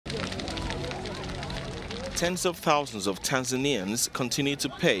Tens of thousands of Tanzanians continue to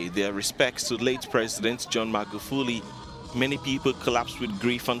pay their respects to late President John Magufuli. Many people collapsed with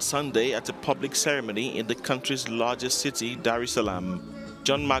grief on Sunday at a public ceremony in the country's largest city, Dar es Salaam.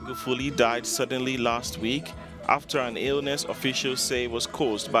 John Magufuli died suddenly last week after an illness officials say was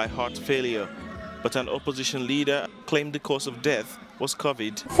caused by heart failure. But an opposition leader claimed the cause of death was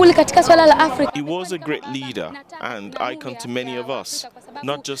COVID. He was a great leader and icon to many of us,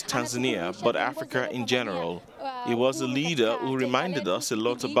 not just Tanzania, but Africa in general. He was a leader who reminded us a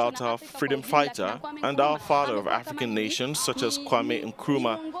lot about our freedom fighter and our father of African nations, such as Kwame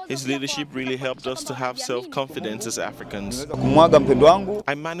Nkrumah. His leadership really helped us to have self-confidence as Africans.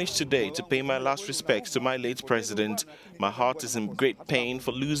 I managed today to pay my last respects to my late president. My heart is in great pain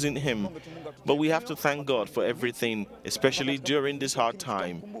for losing him. But we have to thank God for everything, especially during this hard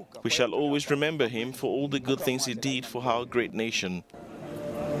time. We shall always remember him for all the good things he did for our great nation.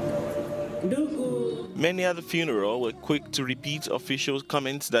 Many at the funeral were quick to repeat official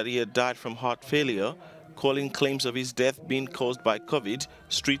comments that he had died from heart failure, calling claims of his death being caused by COVID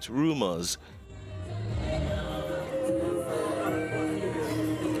street rumors.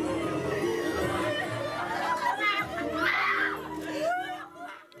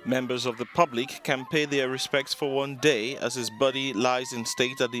 Members of the public can pay their respects for one day as his body lies in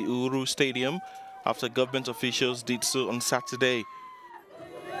state at the Uhuru Stadium after government officials did so on Saturday.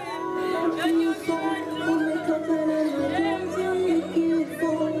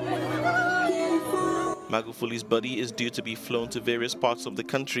 Magufuli's body is due to be flown to various parts of the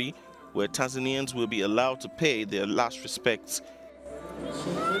country where Tanzanians will be allowed to pay their last respects.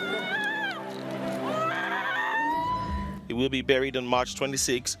 He will be buried on March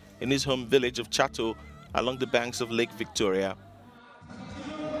 26 in his home village of Chato along the banks of Lake Victoria.